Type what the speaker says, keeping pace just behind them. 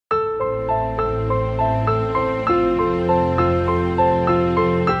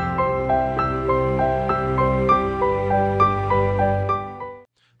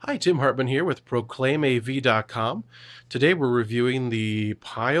Tim Hartman here with ProclaimAV.com. Today we're reviewing the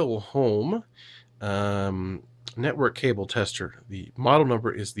Pyle Home network cable tester. The model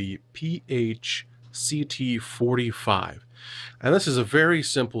number is the PHCT45. And this is a very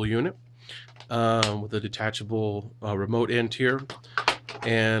simple unit with a detachable remote end here.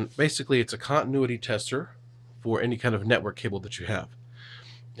 And basically it's a continuity tester for any kind of network cable that you have.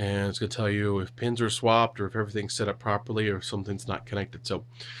 And it's going to tell you if pins are swapped or if everything's set up properly or if something's not connected. So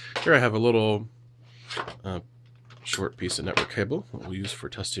here I have a little short piece of network cable that we'll use for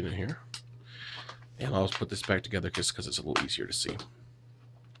testing in here. And I'll put this back together just because it's a little easier to see.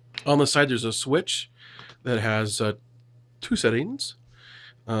 On the side there's a switch that has two settings.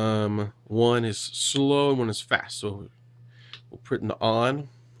 One is slow and one is fast. So we'll put it on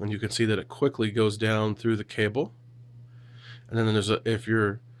and you can see that it quickly goes down through the cable. And then there's if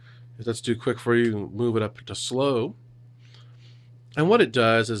that's too quick for you, you can move it up to slow. And what it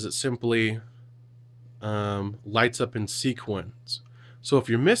does is it simply lights up in sequence. So if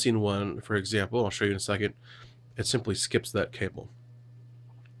you're missing one, for example, I'll show you in a second, it simply skips that cable.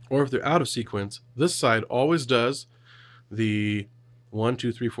 Or if they're out of sequence, this side always does the 1,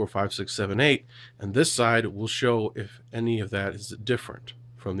 2, 3, 4, 5, 6, 7, 8, and this side will show if any of that is different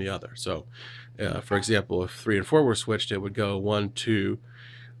from the other. So for example, if 3 and 4 were switched, it would go 1, 2,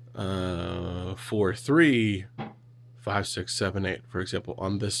 4, 3, 5, 6, 7, 8, for example,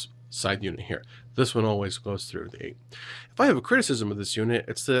 on this side unit here. This one always goes through the 8. If I have a criticism of this unit,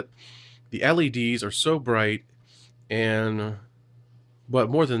 it's that the LEDs are so bright, but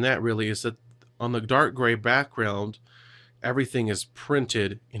more than that really is that on the dark gray background, everything is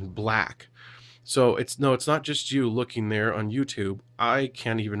printed in black. So it's not just you looking there on YouTube. I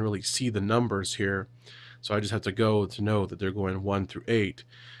can't even really see the numbers here. So I just have to go to know that they're going 1 through 8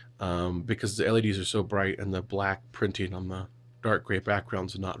 because the LEDs are so bright and the black printing on the dark gray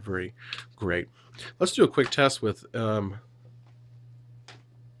backgrounds is not very great. Let's do a quick test with a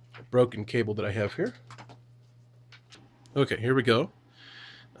broken cable that I have here. Okay, here we go.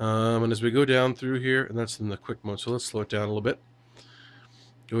 And as we go down through here, and that's in the quick mode, so let's slow it down a little bit.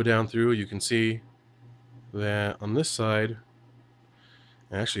 Go down through, you can see that on this side,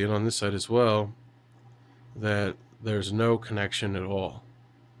 actually and on this side as well, that there's no connection at all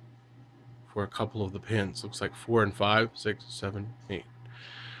for a couple of the pins. Looks like 4 and 5, 6, 7, 8.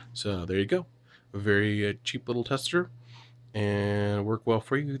 So there you go. A very cheap little tester and work well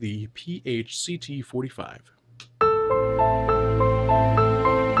for you, the PHCT45.